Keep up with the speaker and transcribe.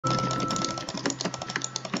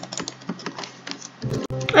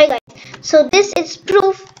So this is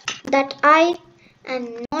proof that I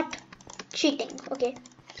am not cheating. Okay,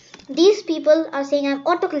 these people are saying I'm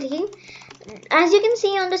auto clicking. As you can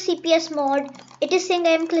see on the CPS mod, it is saying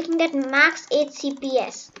I am clicking at max 8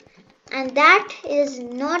 CPS, and that is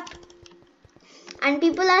not. And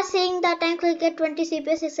people are saying that I'm clicking at 20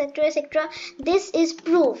 CPS, etc., etc. This is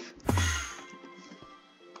proof.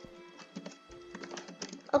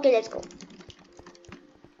 Okay, let's go.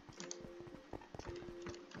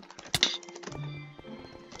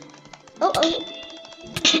 Oh.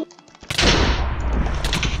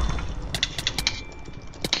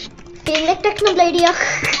 Feeling like Technobladia.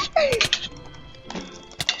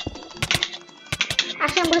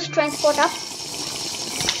 Actually, I'm going to strength spot up.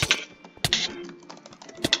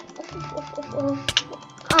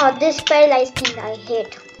 Oh, this paralyzed thing I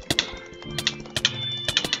hate.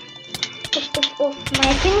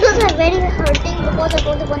 My fingers are very hurting because of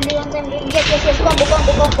all the 1v1s I'm doing. Yes, combo.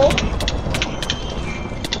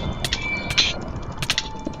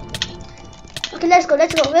 Okay, let's go.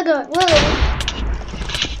 We're going.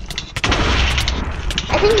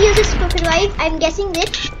 I think he uses quick revive. I'm guessing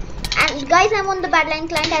this. And guys, I'm on the Badline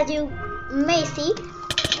client, as you may see.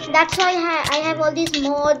 That's why I have all these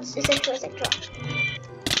mods, etc., etc.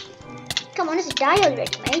 Come on, let's die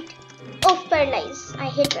already, mate. Oh, paralyze. I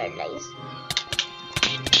hate paralyze.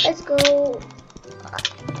 Let's go.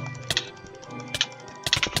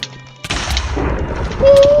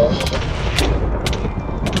 Whee!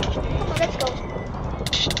 Come on, let's go.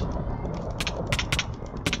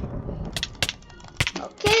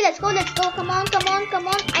 Okay, let's go. Come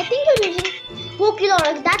on. I think you're using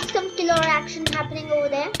Killora. That's some Killora action happening over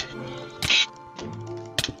there.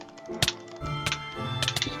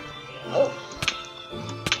 Oh.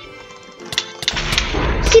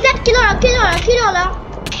 See that Killora.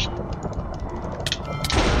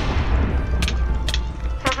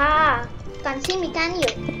 Haha. Can't see me, can you?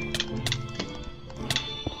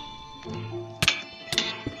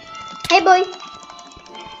 Hey boy.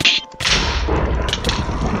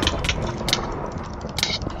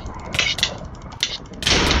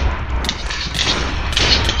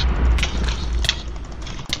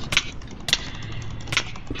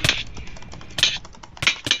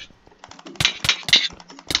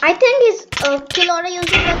 I think his Killora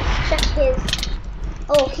user, let's check his.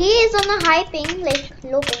 Oh, he is on a high ping, like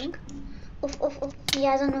low ping. He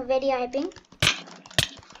has on a very high ping.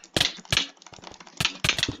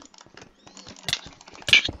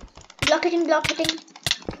 Block hitting.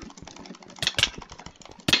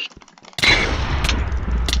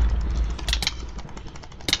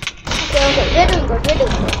 Okay, we're doing good.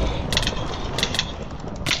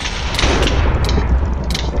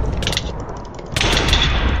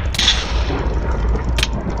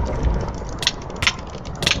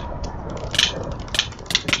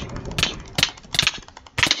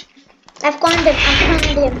 I've cornered him.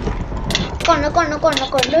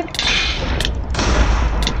 Cornered.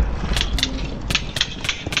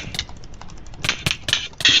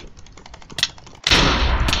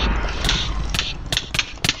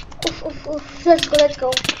 Let's go.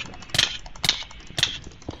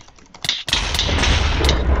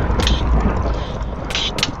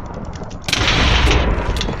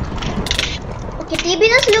 Okay,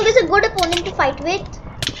 TBNS Luke is a good opponent to fight with.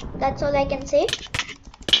 That's all I can say.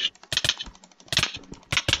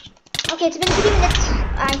 Okay, it's been 3 minutes.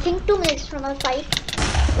 I think 2 minutes from our fight.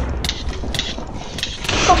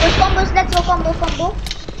 Combos. Let's go combo.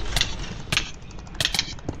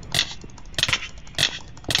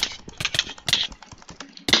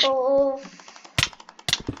 Oh.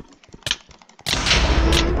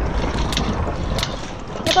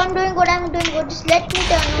 If I'm doing good. Just let me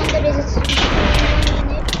turn on the resistance. 1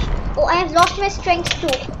 minute. Oh, I have lost my strength too.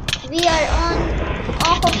 We are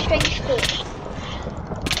off of strength too.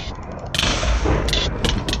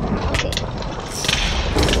 Okay.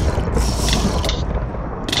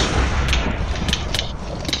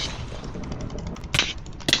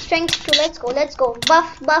 Strength 2, let's go.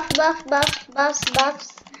 Buffs.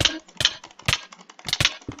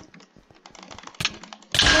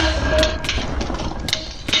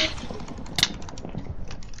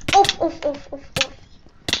 Oof.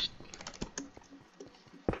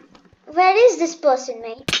 Where is this person,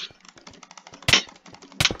 mate?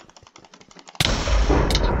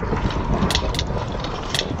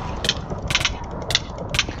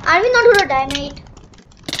 Are we not gonna die, mate?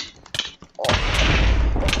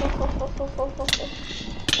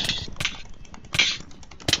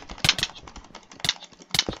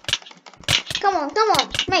 Come on,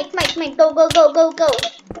 mate, go.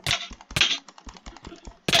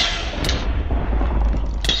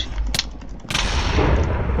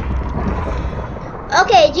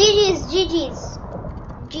 Okay, GG's.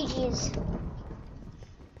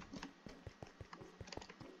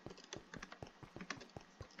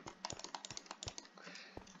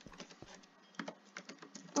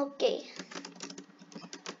 Okay.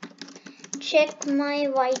 Check my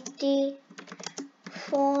YT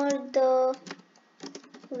for the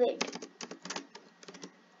vid.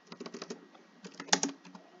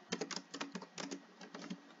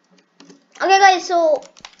 Okay guys, so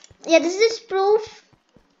yeah, this is proof.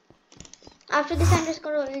 After this I'm just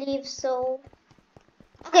gonna leave. So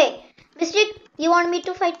okay, Mystic, you want me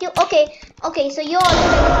to fight you? Okay, so you also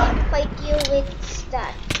want me to fight you with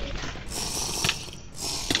that.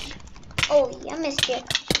 Oh yeah, Mystic.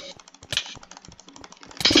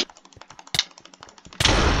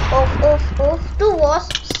 Off, 2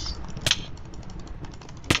 wasps.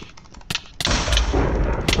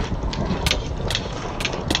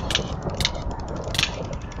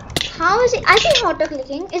 How is he? I think auto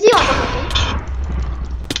clicking. Is he auto clicking?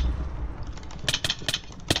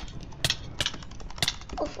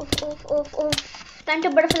 Off. Time to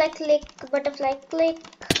butterfly click.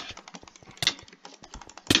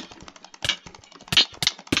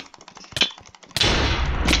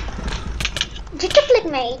 Jitter click,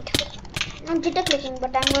 mate. Not jitter clicking,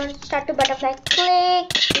 but I'm going to start to butterfly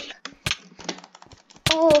click.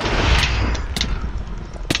 Oh.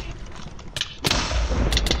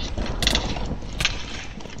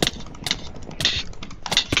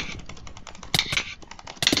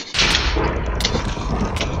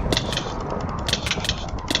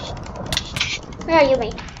 Where are you,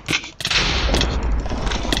 mate?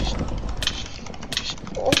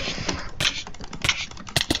 Oh.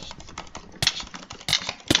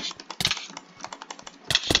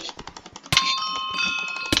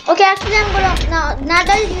 Okay, actually I'm gonna now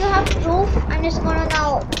that you have proof, I'm just gonna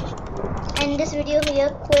now end this video here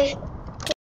quick.